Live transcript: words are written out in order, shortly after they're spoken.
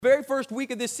Very first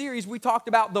week of this series, we talked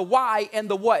about the why and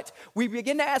the what. We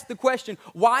begin to ask the question,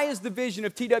 why is the vision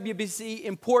of TWBC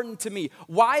important to me?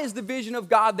 Why is the vision of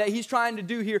God that He's trying to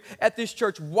do here at this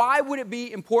church, why would it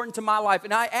be important to my life?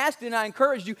 And I asked and I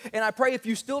encouraged you, and I pray if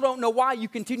you still don't know why, you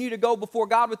continue to go before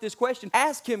God with this question.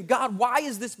 Ask Him, God, why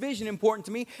is this vision important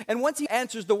to me? And once He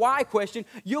answers the why question,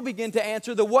 you'll begin to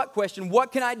answer the what question.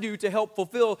 What can I do to help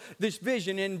fulfill this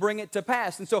vision and bring it to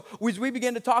pass? And so as we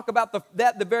begin to talk about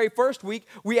that the very first week,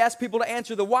 we asked people to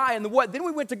answer the why and the what. Then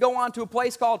we went to go on to a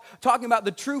place called talking about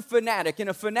the true fanatic. And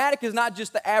a fanatic is not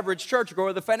just the average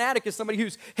churchgoer. The fanatic is somebody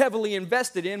who's heavily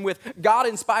invested in with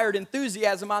God-inspired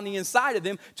enthusiasm on the inside of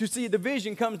them to see the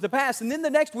vision come to pass. And then the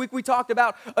next week we talked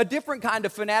about a different kind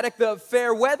of fanatic, the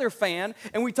fair weather fan.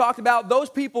 And we talked about those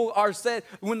people are said,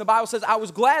 when the Bible says, I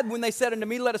was glad when they said unto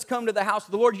me, let us come to the house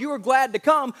of the Lord. You were glad to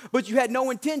come, but you had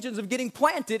no intentions of getting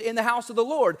planted in the house of the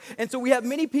Lord. And so we have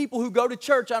many people who go to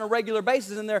church on a regular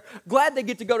basis, and they're glad they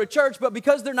get to go to church, but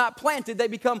because they're not planted, they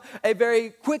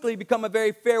quickly become a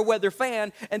very fair weather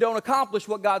fan and don't accomplish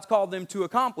what God's called them to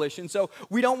accomplish. And so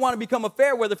we don't want to become a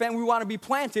fair weather fan. We want to be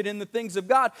planted in the things of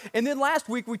God. And then last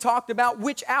week we talked about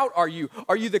which out are you?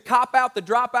 Are you the cop out, the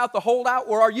drop out, the hold out,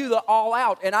 or are you the all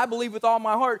out? And I believe with all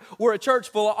my heart we're a church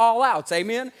full of all outs.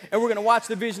 Amen. And we're going to watch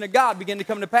the vision of God begin to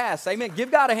come to pass. Amen.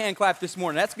 Give God a hand clap this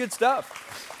morning. That's good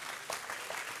stuff.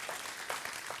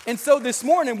 And so this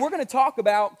morning, we're going to talk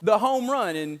about the home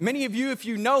run. And many of you, if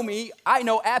you know me, I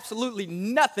know absolutely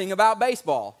nothing about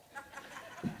baseball.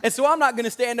 And so I'm not going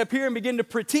to stand up here and begin to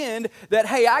pretend that,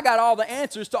 hey, I got all the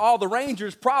answers to all the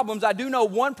Rangers' problems. I do know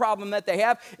one problem that they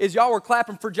have is y'all were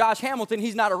clapping for Josh Hamilton.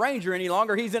 He's not a Ranger any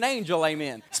longer. He's an Angel,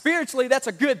 amen. Spiritually, that's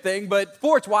a good thing, but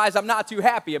sports-wise, I'm not too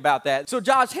happy about that. So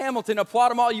Josh Hamilton,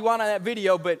 applaud him all you want on that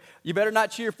video, but you better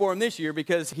not cheer for him this year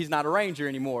because he's not a Ranger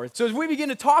anymore. So as we begin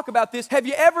to talk about this, have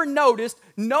you ever noticed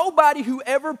nobody who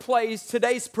ever plays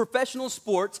today's professional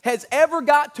sports has ever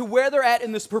got to where they're at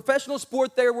in this professional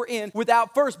sport they were in without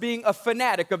first being a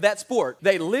fanatic of that sport?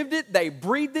 They lived it, they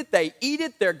breathed it, they eat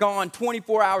it, they're gone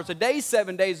 24 hours a day,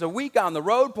 7 days a week on the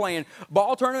road playing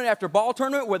ball tournament after ball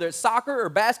tournament, whether it's soccer or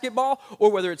basketball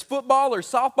or whether it's football or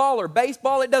softball or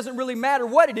baseball. It doesn't really matter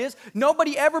what it is.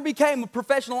 Nobody ever became a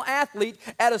professional athlete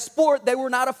at a sport they were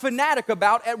not a fanatic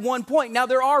about at one point. Now,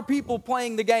 there are people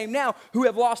playing the game now who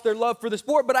have lost their love for the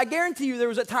sport, but I guarantee you there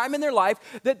was a time in their life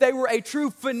that they were a true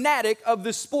fanatic of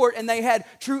the sport and they had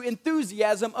true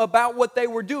enthusiasm about what they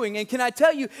were doing. And can I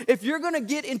tell you, if you're going to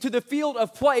get into the field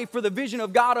of play for the vision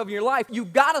of God of your life,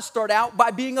 you've got to start out by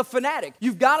being a fanatic.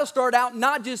 You've got to start out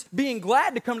not just being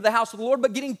glad to come to the house of the Lord,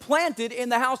 but getting planted in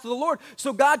the house of the Lord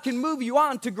so God can move you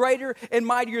on to greater and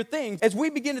mightier things. As we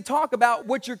begin to talk about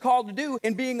what you're called to do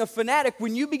in being a fanatic,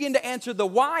 when you begin to answer the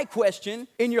why question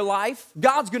in your life,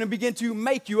 God's going to begin to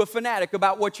make you a fanatic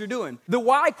about what you're doing. The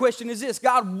why question is this: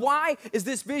 God, why is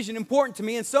this vision important to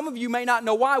me? And some of you may not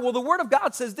know why. Well, the Word of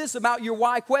God says this about your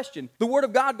why question. The Word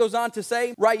of God goes on to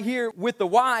say right here with the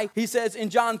why, He says in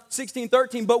John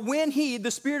 16:13, but when He,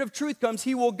 the Spirit of truth, comes,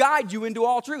 He will guide you into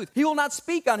all truth. He will not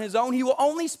speak on His own. He will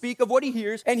only speak of what He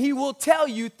hears, and He will tell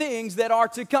you things that are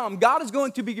to come. God is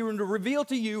going to begin to reveal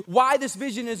to you why this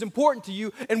vision is important to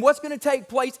you and what's going to take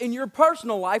place in your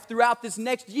personal life throughout this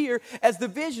next year as the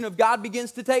vision of God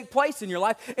begins to take place in your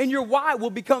life, and your why will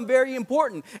become very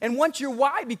important. And once your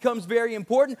why becomes very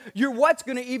important, your what's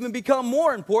going to even become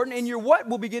more important, and your what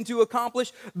will begin to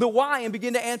accomplish the why and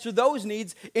begin to answer those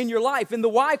needs in your life. And the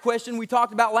why question we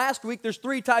talked about last week, there's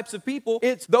three types of people.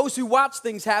 It's those who watch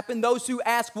things happen, those who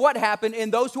ask what happened,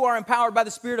 and those who are empowered by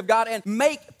the Spirit of God and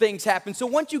make things happen. So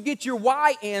once you get your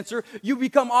why answer, you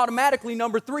become automatically,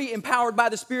 number three, empowered by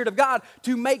the Spirit of God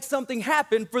to make something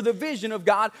happen for the vision of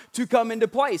God to come into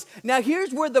place. Now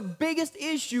here's where the biggest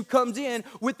issue comes in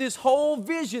with this whole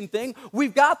vision thing.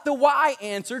 We've got the why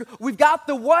answered, we've got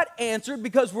the what answered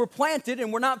because we're planted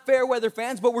and we're not fair weather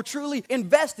fans, but we're truly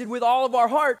invested with all of our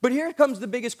heart. But here comes the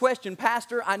biggest question.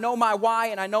 Pastor, I know my why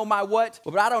and I know my what,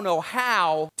 but I don't know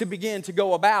how to begin to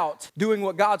go about doing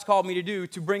what God's called me to do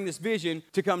to bring this vision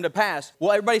to come to pass.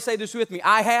 Well, everybody say this with me.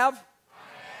 I have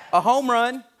a home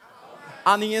run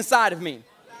on the inside of me.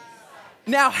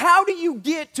 Now, how do you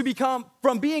get to become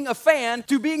from being a fan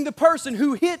to being the person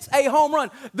who hits a home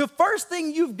run? The first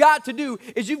thing you've got to do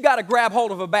is you've got to grab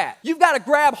hold of a bat. You've got to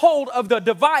grab hold of the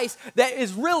device that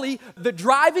is really the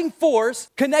driving force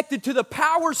connected to the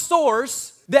power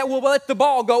source that will let the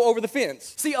ball go over the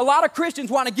fence. See, a lot of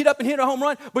Christians want to get up and hit a home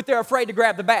run, but they're afraid to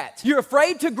grab the bat. You're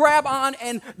afraid to grab on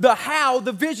and the how,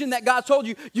 the vision that God told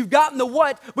you. You've gotten the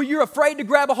what, but you're afraid to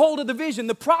grab a hold of the vision.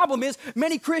 The problem is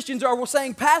many Christians are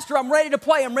saying, Pastor, I'm ready to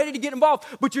play, I'm ready to get involved,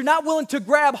 but you're not willing to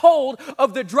grab hold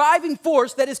of the driving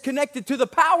force that is connected to the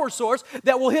power source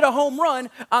that will hit a home run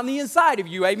on the inside of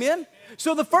you. Amen?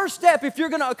 So the first step, if you're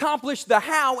going to accomplish the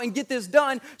how and get this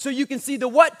done so you can see the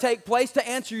what take place to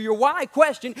answer your why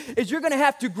question, is you're going to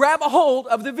have to grab a hold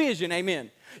of the vision.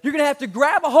 Amen. You're going to have to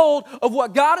grab a hold of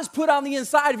what God has put on the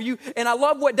inside of you. And I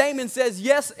love what Damon says.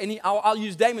 Yes, and I'll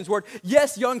use Damon's word.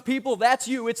 Yes, young people, that's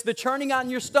you. It's the churning on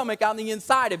your stomach on the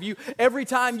inside of you every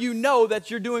time you know that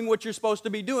you're doing what you're supposed to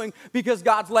be doing because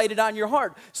God's laid it on your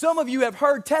heart. Some of you have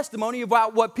heard testimony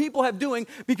about what people have doing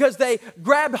because they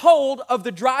grabbed hold of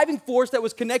the driving force that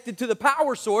was connected to the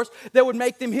power source that would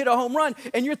make them hit a home run.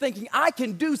 And you're thinking, I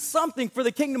can do something for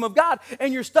the kingdom of God.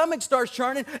 And your stomach starts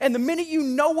churning. And the minute you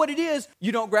know what it is,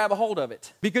 you don't grab a hold of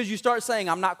it because you start saying,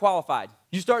 I'm not qualified.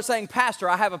 You start saying, Pastor,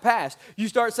 I have a past. You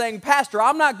start saying, Pastor,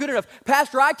 I'm not good enough.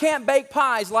 Pastor, I can't bake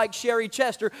pies like Sherry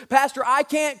Chester. Pastor, I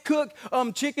can't cook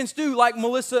chicken stew like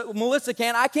Melissa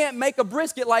can. I can't make a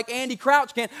brisket like Andy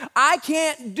Crouch can. I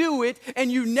can't do it.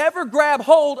 And you never grab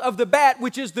hold of the bat,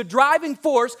 which is the driving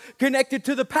force connected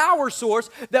to the power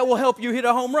source that will help you hit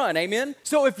a home run. Amen?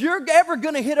 So if you're ever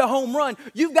going to hit a home run,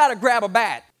 you've got to grab a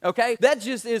bat. Okay? That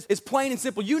just is plain and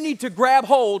simple. You need to grab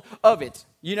hold of it.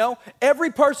 You know,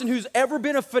 every person who's ever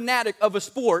been a fanatic of a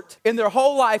sport in their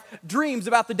whole life dreams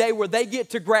about the day where they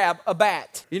get to grab a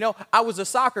bat. You know, I was a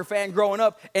soccer fan growing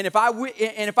up, and if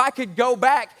I could go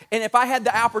back, and if I had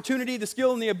the opportunity, the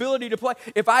skill, and the ability to play,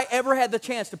 if I ever had the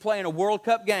chance to play in a World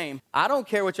Cup game, I don't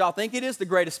care what y'all think, it is the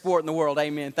greatest sport in the world.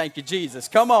 Amen. Thank you, Jesus.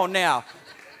 Come on now.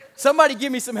 Somebody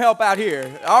give me some help out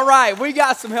here. All right, we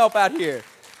got some help out here.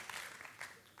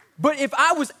 But if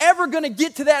I was ever going to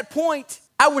get to that point,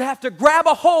 I would have to grab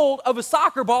a hold of a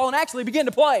soccer ball and actually begin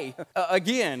to play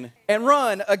again and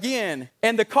run again.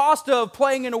 And the cost of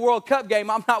playing in a World Cup game,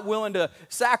 I'm not willing to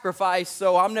sacrifice,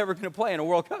 so I'm never going to play in a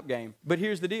World Cup game. But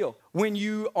here's the deal. When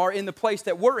you are in the place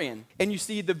that we're in and you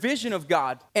see the vision of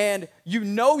God and you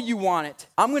know you want it,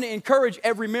 I'm going to encourage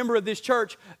every member of this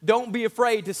church, don't be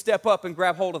afraid to step up and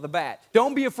grab hold of the bat.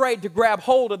 Don't be afraid to grab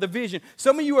hold of the vision.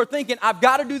 Some of you are thinking, I've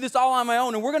got to do this all on my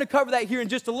own, and we're going to cover that here in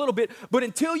just a little bit. But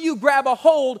until you grab a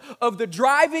hold of the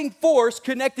driving force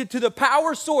connected to the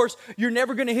power source, you're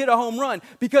never going to hit a home run,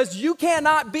 because you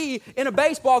cannot be in a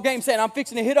baseball game saying, I'm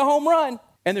fixing to hit a home run,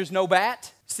 and there's no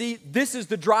bat. See, this is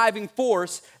the driving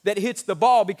force that hits the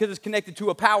ball because it's connected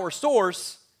to a power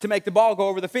source to make the ball go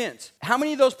over the fence. How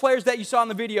many of those players that you saw in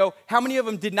the video, how many of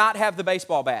them did not have the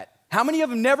baseball bat? How many of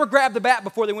them never grabbed the bat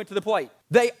before they went to the plate?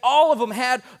 All of them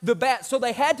had the bat, so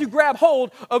they had to grab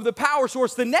hold of the power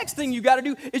source. The next thing you got to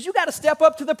do is you got to step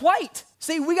up to the plate.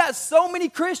 See, we got so many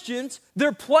Christians,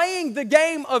 they're playing the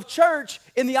game of church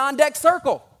in the on-deck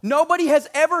circle. Nobody has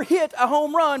ever hit a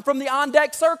home run from the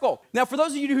on-deck circle. Now, for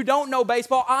those of you who don't know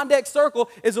baseball, on-deck circle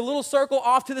is a little circle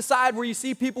off to the side where you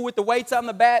see people with the weights on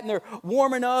the bat, and they're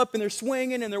warming up, and they're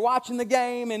swinging, and they're watching the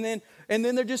game, and then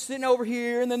they're just sitting over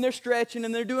here, and then they're stretching,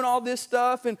 and they're doing all this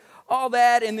stuff and all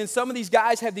that. And then some of these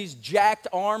guys have these jacked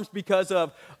arms because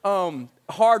of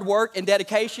hard work and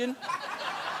dedication.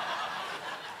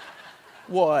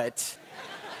 What?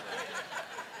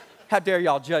 How dare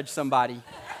y'all judge somebody?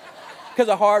 Because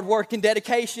of hard work and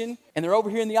dedication, and they're over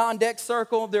here in the on-deck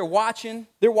circle, they're watching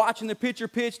the pitcher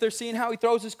pitch, they're seeing how he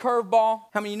throws his curveball.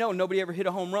 How many of you know nobody ever hit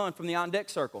a home run from the on-deck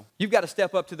circle? You've got to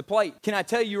step up to the plate. Can I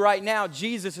tell you right now,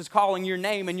 Jesus is calling your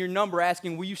name and your number,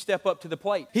 asking, will you step up to the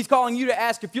plate? He's calling you to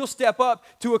ask if you'll step up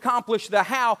to accomplish the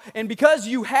how, and because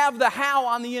you have the how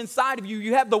on the inside of you,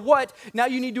 you have the what, now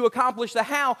you need to accomplish the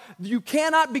how. You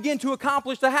cannot begin to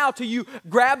accomplish the how till you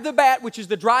grab the bat, which is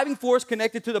the driving force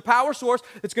connected to the power source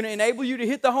that's going to enable you to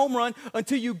hit the home run,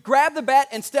 until you grab the bat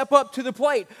and step up to the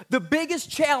plate. The biggest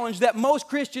challenge that most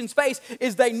Christians face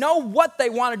is they know what they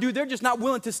want to do. They're just not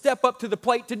willing to step up to the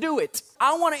plate to do it.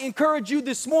 I want to encourage you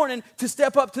this morning to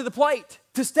step up to the plate.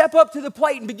 To step up to the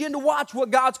plate and begin to watch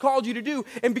what God's called you to do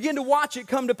and begin to watch it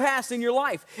come to pass in your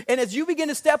life. And as you begin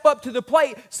to step up to the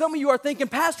plate, some of you are thinking,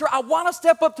 Pastor, I want to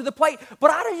step up to the plate,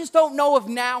 but I just don't know if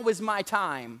now is my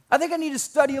time. I think I need to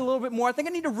study a little bit more. I think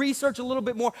I need to research a little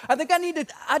bit more. I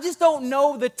just don't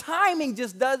know. The timing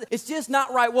it's just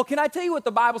not right. Well, can I tell you what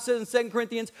the Bible says in 2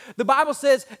 Corinthians? The Bible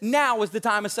says now is the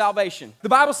time of salvation. The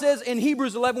Bible says in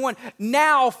Hebrews 11:1,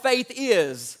 now faith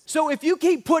is. So if you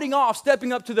keep putting off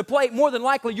stepping up to the plate, more than than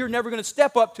likely you're never going to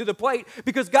step up to the plate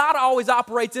because God always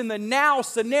operates in the now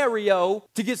scenario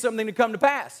to get something to come to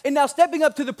pass. And now stepping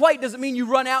up to the plate doesn't mean you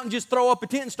run out and just throw up a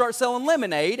tent and start selling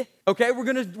lemonade. Okay,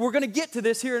 we're gonna get to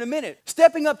this here in a minute.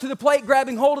 Stepping up to the plate,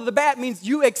 grabbing hold of the bat means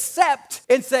you accept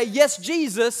and say, yes,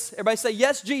 Jesus. Everybody say,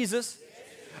 yes, Jesus.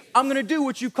 I'm going to do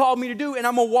what you've called me to do, and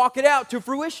I'm going to walk it out to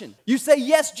fruition. You say,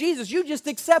 yes, Jesus. You just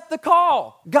accept the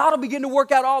call. God will begin to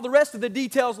work out all the rest of the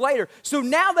details later. So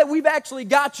now that we've actually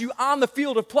got you on the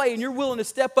field of play and you're willing to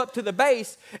step up to the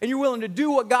base and you're willing to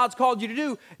do what God's called you to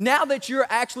do, now that you're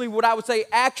actually, what I would say,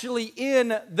 actually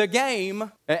in the game,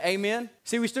 amen?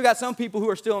 See, we still got some people who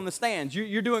are still in the stands.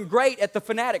 You're doing great at the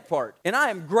fanatic part. And I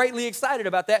am greatly excited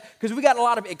about that because we got a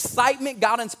lot of excitement,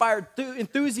 God-inspired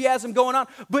enthusiasm going on.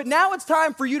 But now it's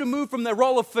time for you to move from the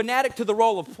role of fanatic to the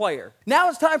role of player. Now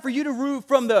it's time for you to move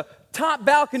from the top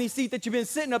balcony seat that you've been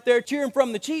sitting up there cheering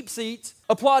from the cheap seats,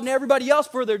 applauding everybody else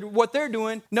for what they're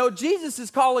doing. No, Jesus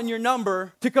is calling your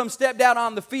number to come step down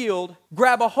on the field,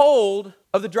 grab a hold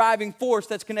of the driving force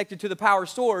that's connected to the power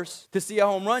source to see a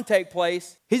home run take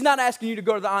place. He's not asking you to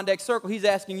go to the on-deck circle. He's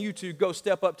asking you to go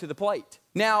step up to the plate.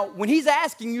 Now, when he's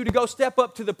asking you to go step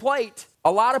up to the plate,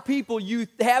 a lot of people, you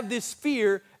have this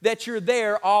fear that you're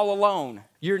there all alone.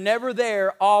 You're never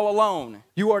there all alone.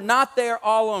 You are not there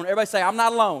all alone. Everybody say, I'm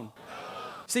not alone.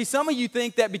 See, some of you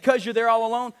think that because you're there all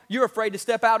alone, you're afraid to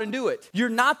step out and do it. You're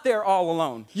not there all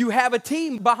alone. You have a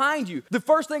team behind you. The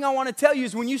first thing I want to tell you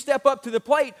is when you step up to the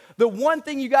plate, the one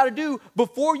thing you got to do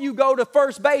before you go to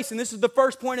first base, and this is the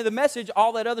first point of the message,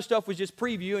 all that other stuff was just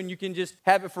preview, and you can just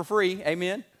have it for free,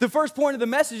 amen? The first point of the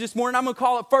message this morning, I'm going to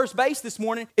call it first base this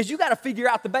morning, is you got to figure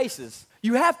out the bases.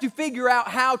 You have to figure out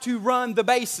how to run the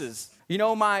bases. You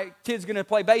know, my kid's going to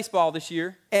play baseball this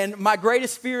year, and my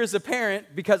greatest fear as a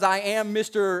parent, because I am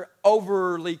Mr.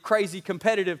 overly crazy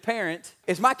competitive parent,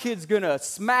 is my kid's going to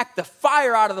smack the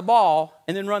fire out of the ball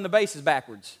and then run the bases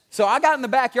backwards. So I got in the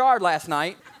backyard last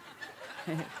night.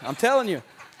 I'm telling you.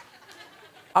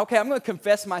 Okay, I'm going to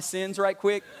confess my sins right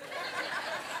quick.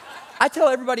 I tell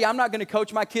everybody I'm not going to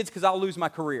coach my kids because I'll lose my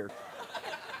career.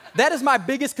 That is my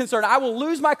biggest concern. I will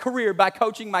lose my career by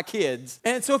coaching my kids.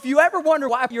 And so if you ever wonder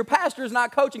why your pastor is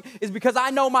not coaching, is because I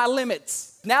know my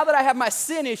limits. Now that I have my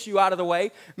sin issue out of the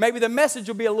way, maybe the message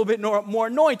will be a little bit more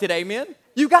anointed, amen?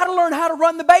 You got to learn how to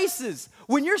run the bases.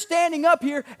 When you're standing up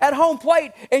here at home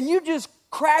plate and you just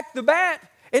crack the bat,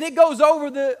 and it goes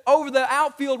over the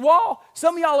outfield wall,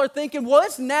 some of y'all are thinking, well,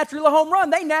 it's naturally a home run.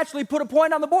 They naturally put a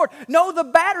point on the board. No, the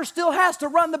batter still has to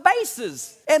run the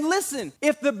bases. And listen,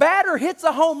 if the batter hits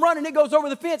a home run and it goes over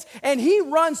the fence and he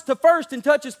runs to first and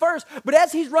touches first, but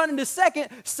as he's running to second,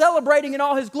 celebrating in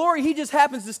all his glory, he just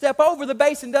happens to step over the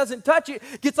base and doesn't touch it,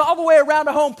 gets all the way around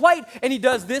to home plate, and he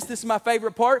does this. This is my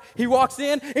favorite part. He walks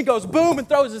in and goes boom and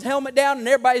throws his helmet down, and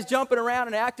everybody's jumping around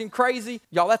and acting crazy.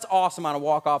 Y'all, that's awesome on a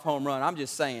walk-off home run. I'm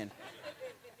just saying.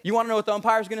 You want to know what the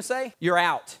umpire's going to say? You're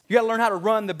out. You got to learn how to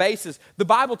run the bases. The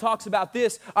Bible talks about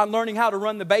this on learning how to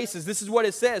run the bases. This is what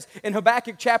it says in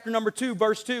Habakkuk chapter number 2,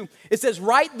 verse 2. It says,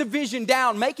 write the vision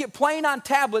down, make it plain on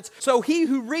tablets, so he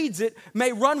who reads it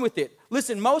may run with it.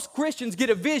 Listen, most Christians get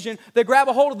a vision, they grab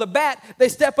a hold of the bat, they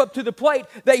step up to the plate,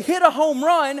 they hit a home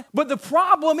run, but the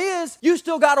problem is you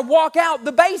still got to walk out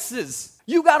the bases.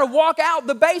 You got to walk out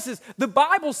the bases. The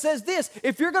Bible says this,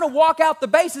 if you're going to walk out the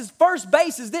bases, first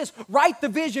base is this, write the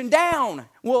vision down.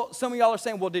 Well, some of y'all are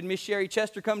saying, well, did Miss Sherry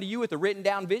Chester come to you with a written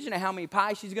down vision of how many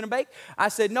pies she's going to bake? I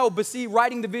said, no, but see,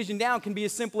 writing the vision down can be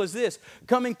as simple as this.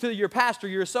 Coming to your pastor,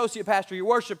 your associate pastor, your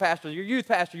worship pastor, your youth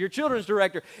pastor, your children's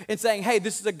director, and saying, hey,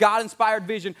 this is a God-inspired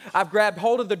vision. I've grabbed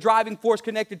hold of the driving force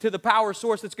connected to the power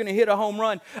source that's going to hit a home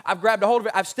run. I've grabbed a hold of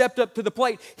it. I've stepped up to the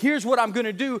plate. Here's what I'm going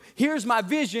to do. Here's my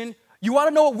vision. You want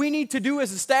to know what we need to do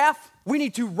as a staff? We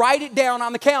need to write it down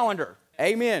on the calendar.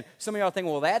 Amen. Some of y'all think,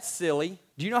 well, that's silly.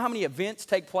 Do you know how many events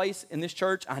take place in this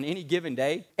church on any given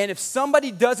day? And if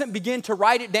somebody doesn't begin to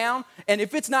write it down, and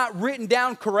if it's not written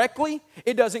down correctly,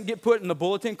 it doesn't get put in the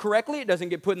bulletin correctly, it doesn't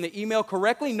get put in the email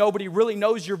correctly, nobody really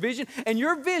knows your vision, and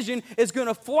your vision is going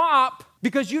to flop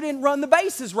because you didn't run the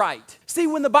bases right. See,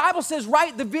 when the Bible says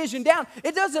write the vision down,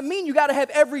 it doesn't mean you got to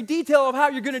have every detail of how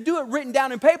you're going to do it written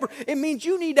down in paper. It means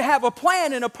you need to have a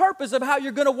plan and a purpose of how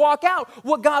you're going to walk out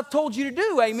what God told you to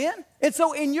do, amen? And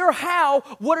so in your how,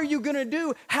 what are you going to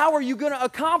do? How are you going to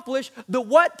accomplish the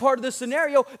what part of the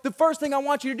scenario? The first thing I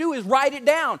want you to do is write it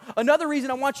down. Another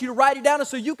reason I want you to write it down is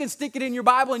so you can stick it in your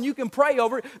Bible and you can pray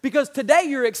over it, because today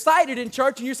you're excited in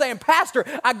church and you're saying, Pastor,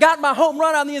 I got my home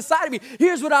run on the inside of me.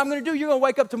 Here's what I'm going to do. You're going to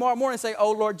wake up tomorrow morning and say,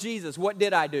 oh, Lord Jesus, what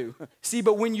did I do? See,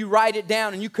 but when you write it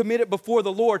down and you commit it before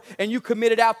the Lord and you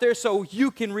commit it out there so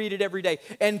you can read it every day,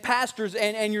 and pastors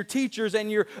and your teachers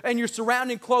and your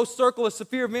surrounding close circle of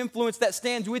sphere of influence that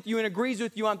stands with you and agrees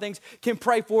with you on things can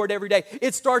pray for it every day.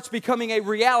 It starts becoming a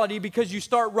reality because you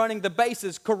start running the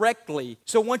bases correctly.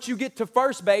 So once you get to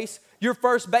first base, your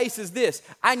first base is this.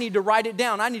 I need to write it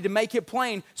down. I need to make it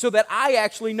plain so that I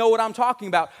actually know what I'm talking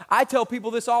about. I tell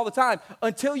people this all the time.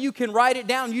 Until you can write it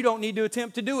down, you don't need to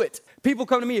attempt to do it. People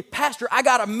come to me, Pastor, I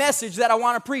got a message that I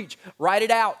want to preach. Write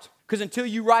it out. Because until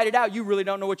you write it out, you really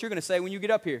don't know what you're going to say when you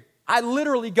get up here. I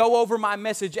literally go over my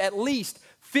message at least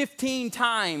 15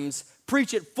 times,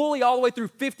 preach it fully all the way through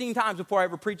 15 times before I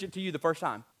ever preach it to you the first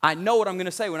time. I know what I'm going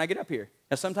to say when I get up here.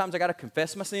 Now, sometimes I got to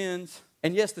confess my sins.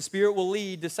 And yes, the Spirit will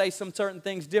lead to say some certain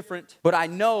things different. But I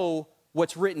know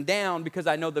what's written down because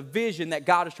I know the vision that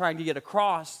God is trying to get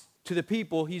across to the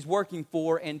people He's working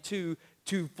for and to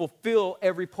fulfill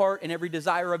every part and every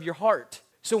desire of your heart.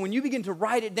 So when you begin to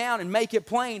write it down and make it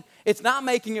plain, it's not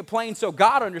making it plain so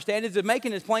God understands it. It's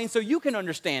making it plain so you can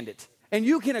understand it. And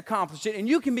you can accomplish it, and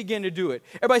you can begin to do it.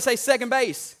 Everybody say second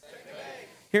base. Second base.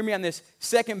 Hear me on this.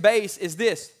 Second base is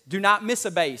this. Do not miss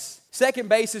a base. Second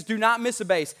base is do not miss a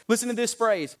base. Listen to this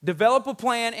phrase. Develop a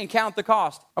plan and count the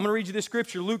cost. I'm going to read you this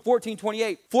scripture, Luke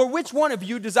 14:28. For which one of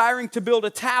you desiring to build a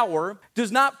tower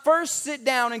does not first sit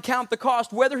down and count the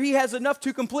cost, whether he has enough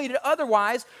to complete it?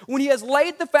 Otherwise, when he has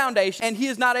laid the foundation and he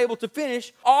is not able to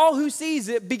finish, all who sees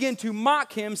it begin to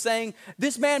mock him, saying,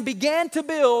 this man began to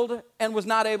build and was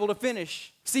not able to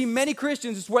finish. See, many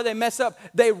Christians, is where they mess up.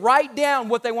 They write down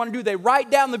what they want to do. They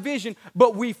write down the vision,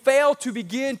 but we fail to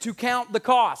begin to count the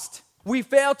cost. We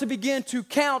fail to begin to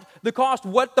count the cost,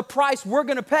 what the price we're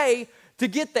going to pay to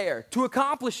get there, to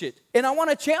accomplish it. And I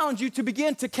want to challenge you to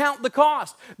begin to count the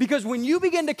cost. Because when you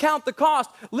begin to count the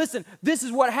cost, listen, this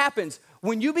is what happens.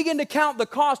 When you begin to count the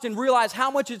cost and realize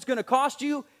how much it's going to cost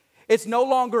you, it's no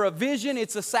longer a vision,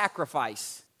 it's a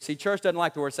sacrifice. See, church doesn't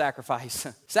like the word sacrifice.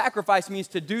 Sacrifice means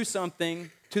to do something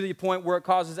to the point where it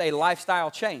causes a lifestyle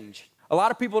change. A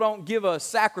lot of people don't give a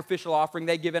sacrificial offering,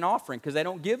 they give an offering because they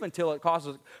don't give until it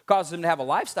causes them to have a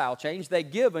lifestyle change. They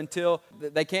give until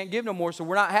they can't give no more, so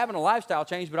we're not having a lifestyle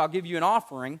change, but I'll give you an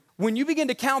offering. When you begin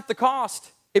to count the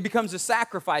cost, it becomes a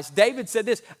sacrifice. David said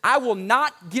this, I will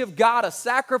not give God a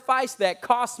sacrifice that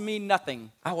costs me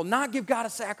nothing. I will not give God a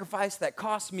sacrifice that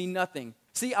costs me nothing.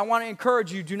 See, I want to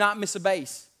encourage you, do not miss a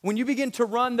base. When you begin to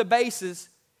run the bases,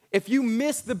 if you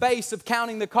miss the base of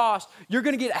counting the cost, you're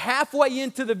going to get halfway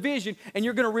into the vision and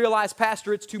you're going to realize,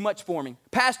 Pastor, it's too much for me.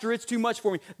 Pastor, it's too much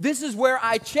for me. This is where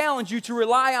I challenge you to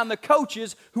rely on the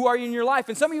coaches who are in your life.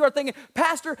 And some of you are thinking,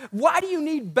 Pastor, why do you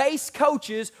need base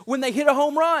coaches when they hit a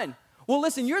home run? Well,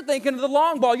 listen, you're thinking of the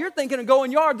long ball. You're thinking of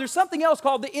going yard. There's something else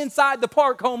called the inside the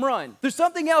park home run. There's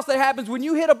something else that happens when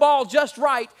you hit a ball just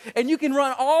right and you can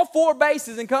run all four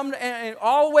bases and come and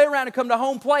all the way around and come to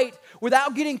home plate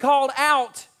without getting called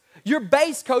out. Your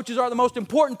base coaches are the most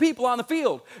important people on the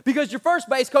field because your first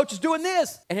base coach is doing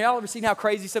this. And y'all ever seen how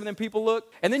crazy some of them people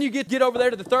look? And then you get over there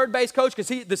to the third base coach because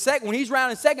when he's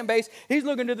rounding second base, he's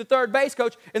looking to the third base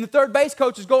coach, and the third base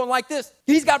coach is going like this.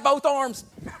 He's got both arms.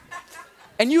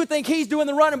 And you would think he's doing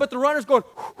the running, but the runner's going,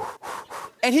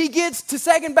 and he gets to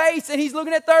second base, and he's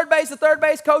looking at third base. The third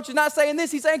base coach is not saying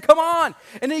this. He's saying, come on.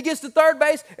 And then he gets to third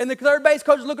base, and the third base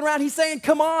coach is looking around. He's saying,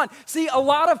 come on. See, a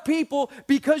lot of people,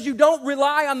 because you don't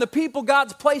rely on the people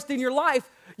God's placed in your life,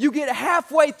 you get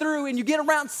halfway through, and you get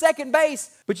around second base,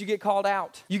 but you get called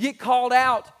out. You get called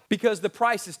out because the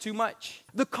price is too much.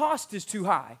 The cost is too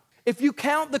high. If you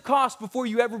count the cost before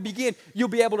you ever begin, you'll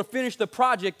be able to finish the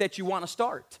project that you want to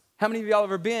start. How many of y'all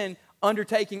ever been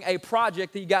undertaking a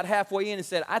project that you got halfway in and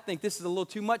said, I think this is a little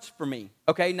too much for me?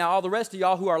 Okay, now all the rest of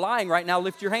y'all who are lying right now,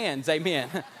 lift your hands. Amen.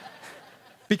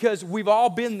 Because we've all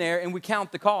been there and we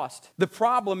count the cost. The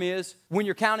problem is when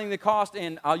you're counting the cost,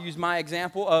 and I'll use my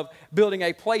example of building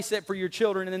a play set for your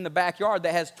children in the backyard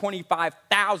that has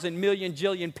 25,000 million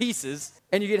jillion pieces,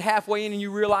 and you get halfway in and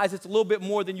you realize it's a little bit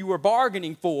more than you were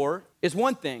bargaining for, is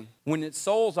one thing. When it's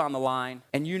souls on the line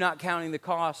and you not counting the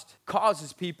cost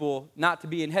causes people not to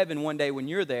be in heaven one day when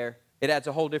you're there, it adds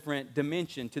a whole different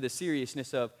dimension to the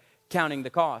seriousness of counting the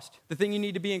cost. The thing you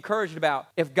need to be encouraged about,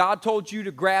 if God told you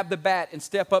to grab the bat and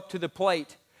step up to the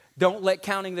plate, don't let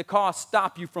counting the cost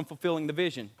stop you from fulfilling the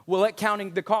vision. Well, let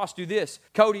counting the cost do this.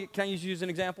 Cody, can I use you as an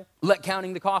example? Let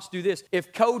counting the cost do this.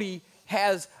 If Cody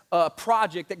has a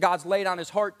project that God's laid on his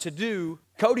heart to do,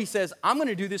 Cody says, I'm going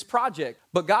to do this project.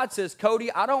 But God says,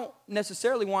 Cody, I don't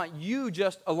necessarily want you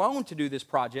just alone to do this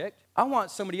project. I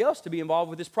want somebody else to be involved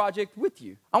with this project with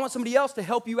you. I want somebody else to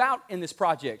help you out in this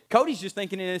project. Cody's just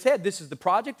thinking in his head, this is the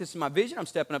project, this is my vision, I'm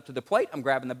stepping up to the plate, I'm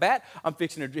grabbing the bat, I'm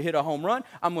fixing to hit a home run,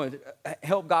 I'm going to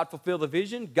help God fulfill the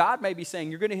vision. God may be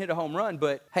saying, you're going to hit a home run,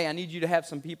 but hey, I need you to have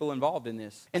some people involved in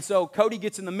this. And so Cody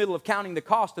gets in the middle of counting the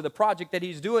cost of the project that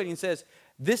he's doing and says,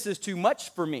 this is too much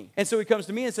for me. And so he comes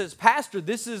to me and says, Pastor,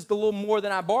 this is a little more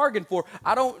than I bargained for.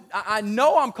 I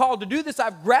know I'm called to do this.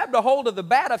 I've grabbed a hold of the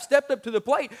bat. I've stepped up to the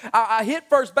plate. I hit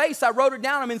first base. I wrote it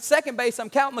down. I'm in second base.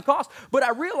 I'm counting the cost. But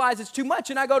I realize it's too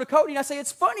much. And I go to Cody and I say,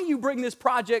 it's funny you bring this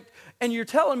project and you're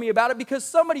telling me about it because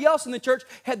somebody else in the church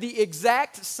had the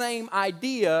exact same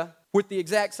idea with the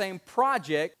exact same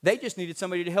project. They just needed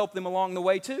somebody to help them along the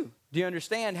way too. Do you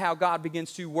understand how God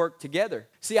begins to work together?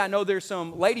 See, I know there's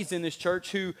some ladies in this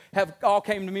church who have all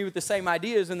came to me with the same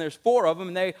ideas, and there's 4 of them,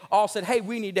 and they all said, hey,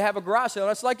 we need to have a garage sale.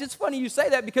 And it's like, it's funny you say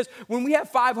that because when we have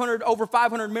over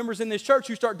 500 members in this church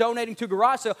who start donating to a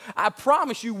garage sale, I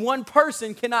promise you one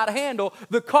person cannot handle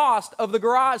the cost of the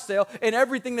garage sale and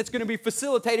everything that's going to be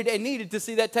facilitated and needed to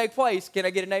see that take place. Can I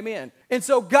get an amen? And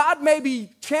so God may be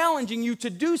challenging you to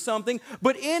do something,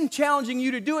 but in challenging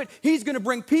you to do it, he's going to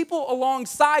bring people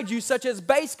alongside you, such as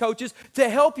base coaches, to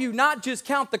help you not just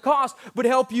count the cost, but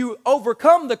help you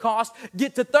overcome the cost,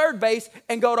 get to third base,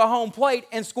 and go to home plate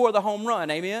and score the home run.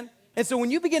 Amen? And so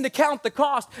when you begin to count the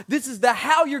cost, this is the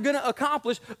how you're going to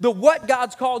accomplish the what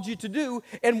God's called you to do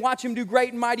and watch him do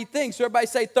great and mighty things. So everybody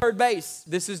say third base.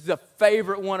 This is the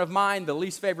favorite one of mine, the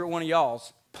least favorite one of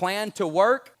y'all's. Plan to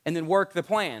work and then work the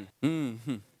plan.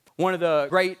 One of the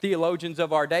great theologians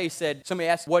of our day said, somebody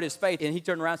asked, what is faith? And he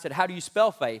turned around and said, how do you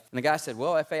spell faith? And the guy said,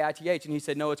 well, F-A-I-T-H. And he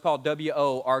said, no, it's called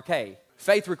W-O-R-K.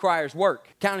 Faith requires work.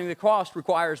 Counting the cost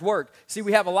requires work. See,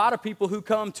 we have a lot of people who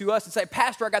come to us and say,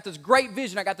 Pastor, I got this great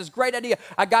vision. I got this great idea.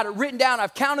 I got it written down.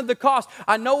 I've counted the cost.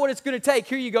 I know what it's going to take.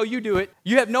 Here you go. You do it.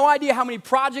 You have no idea how many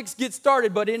projects get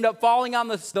started but end up falling on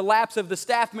the laps of the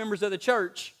staff members of the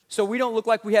church. So we don't look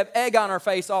like we have egg on our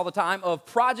face all the time of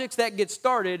projects that get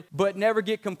started but never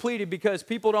get completed because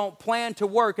people don't plan to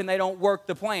work and they don't work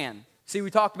the plan. See, we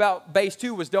talked about base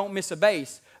 2 was don't miss a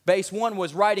base. Base 1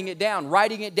 was writing it down.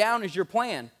 Writing it down is your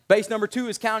plan. Base number 2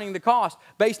 is counting the cost.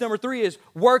 Base number 3 is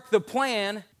work the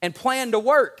plan and plan to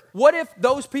work. What if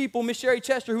those people, Miss Sherry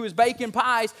Chester, who is baking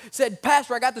pies, said,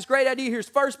 Pastor, I got this great idea. Here's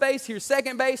first base, here's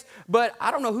second base, but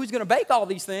I don't know who's going to bake all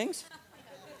these things.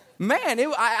 Man,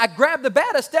 I grabbed the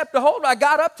bat, I stepped a hold, I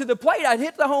got up to the plate, I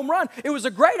hit the home run. It was a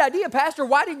great idea, Pastor.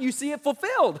 Why didn't you see it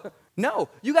fulfilled? No,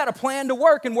 you got to plan to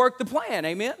work and work the plan,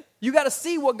 amen? You got to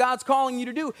see what God's calling you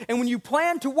to do. And when you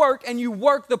plan to work and you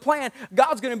work the plan,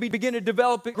 God's going to begin to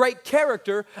develop a great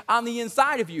character on the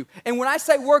inside of you. And when I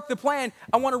say work the plan,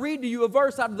 I want to read to you a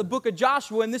verse out of the book of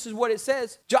Joshua, and this is what it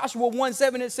says. Joshua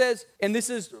 1:7, it says, and this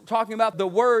is talking about the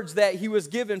words that he was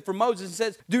given from Moses. It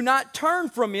says, do not turn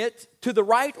from it to the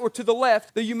right or to the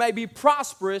left, that you may be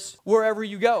prosperous wherever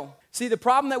you go. See, the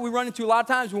problem that we run into a lot of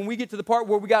times when we get to the part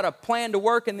where we got to plan to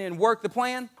work and then work the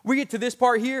plan, we get to this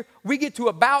part here, we get to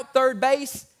about third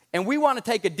base, and we want to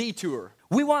take a detour.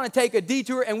 We want to take a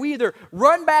detour, and we either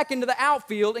run back into the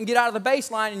outfield and get out of the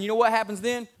baseline, and you know what happens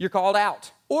then? You're called out.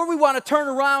 Or we want to turn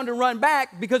around and run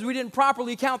back because we didn't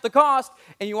properly count the cost,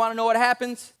 and you want to know what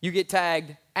happens? You get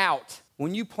tagged out.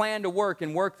 When you plan to work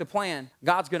and work the plan,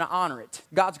 God's going to honor it.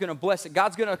 God's going to bless it.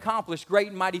 God's going to accomplish great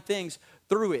and mighty things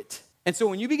through it. And so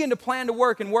when you begin to plan to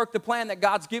work and work the plan that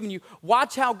God's given you,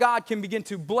 watch how God can begin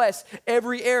to bless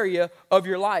every area of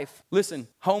your life. Listen,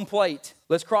 home plate.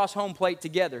 Let's cross home plate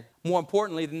together. More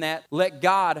importantly than that, let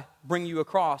God bring you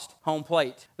across home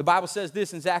plate. The Bible says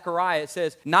this in Zechariah. It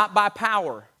says, not by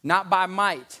power, not by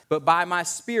might, but by my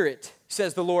spirit,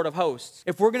 says the Lord of hosts.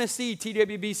 If we're going to see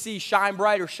TWBC shine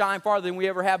brighter, shine farther than we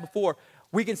ever have before,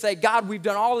 we can say, God, we've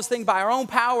done all this thing by our own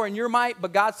power and your might,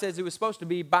 but God says it was supposed to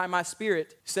be by my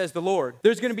spirit, says the Lord.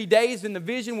 There's going to be days in the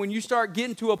vision when you start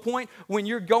getting to a point when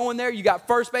you're going there, you got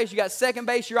first base, you got second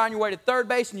base, you're on your way to third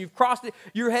base, and you've crossed it,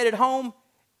 you're headed home,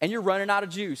 and you're running out of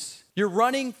juice. You're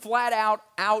running flat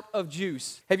out of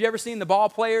juice. Have you ever seen the ball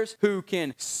players who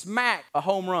can smack a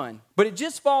home run, but it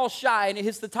just falls shy and it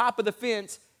hits the top of the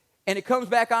fence and it comes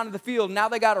back onto the field? Now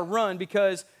they got to run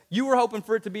because you were hoping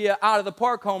for it to be an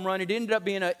out-of-the-park home run. It ended up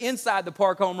being an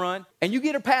inside-the-park home run. And you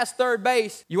get it past third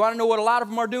base. You want to know what a lot of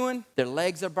them are doing? Their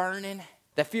legs are burning.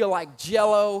 They feel like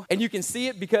jello. And you can see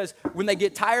it because when they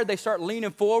get tired, they start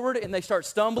leaning forward and they start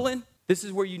stumbling. This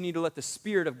is where you need to let the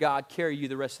Spirit of God carry you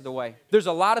the rest of the way. There's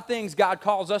a lot of things God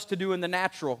calls us to do in the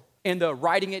natural. in the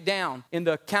writing it down, in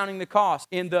the counting the cost,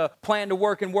 in the plan to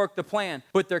work and work the plan.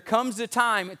 But there comes a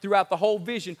time throughout the whole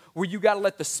vision where you got to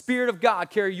let the Spirit of God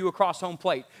carry you across home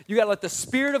plate. You got to let the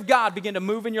Spirit of God begin to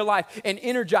move in your life and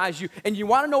energize you. And you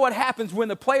want to know what happens when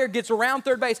the player gets around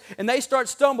third base and they start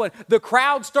stumbling. The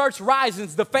crowd starts rising.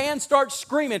 The fans start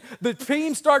screaming. The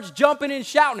team starts jumping and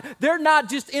shouting. They're not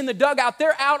just in the dugout.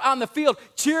 They're out on the field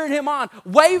cheering him on,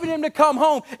 waving him to come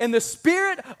home. And the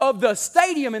spirit of the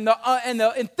stadium and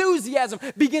the enthusiasm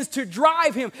begins to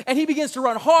drive him. And he begins to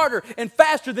run harder and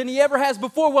faster than he ever has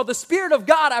before. Well, the Spirit of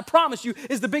God, I promise you,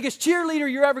 is the biggest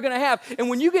cheerleader you're ever going to have. And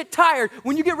when you get tired,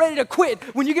 when you get ready to quit,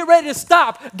 when you get ready to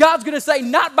stop, God's going to say,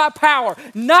 not by power,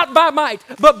 not by might,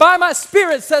 but by my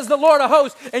Spirit, says the Lord of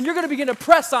hosts. And you're going to begin to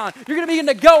press on. You're going to begin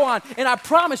to go on. And I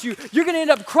promise you, you're going to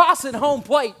end up crossing home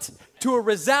plate to a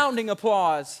resounding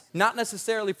applause, not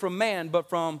necessarily from man, but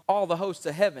from all the hosts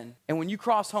of heaven. And when you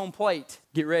cross home plate,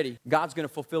 get ready. God's going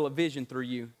to fulfill a vision through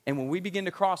you. And when we begin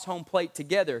to cross home plate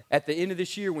together at the end of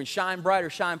this year, when Shine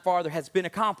Brighter, Shine Farther has been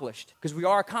accomplished, because we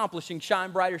are accomplishing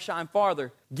Shine Brighter, Shine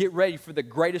Farther, get ready for the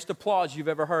greatest applause you've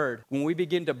ever heard. When we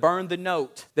begin to burn the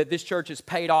note that this church has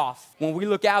paid off. When we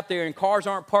look out there and cars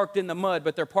aren't parked in the mud,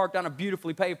 but they're parked on a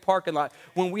beautifully paved parking lot.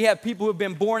 When we have people who have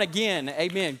been born again.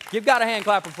 Amen. Give God a hand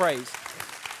clap of praise.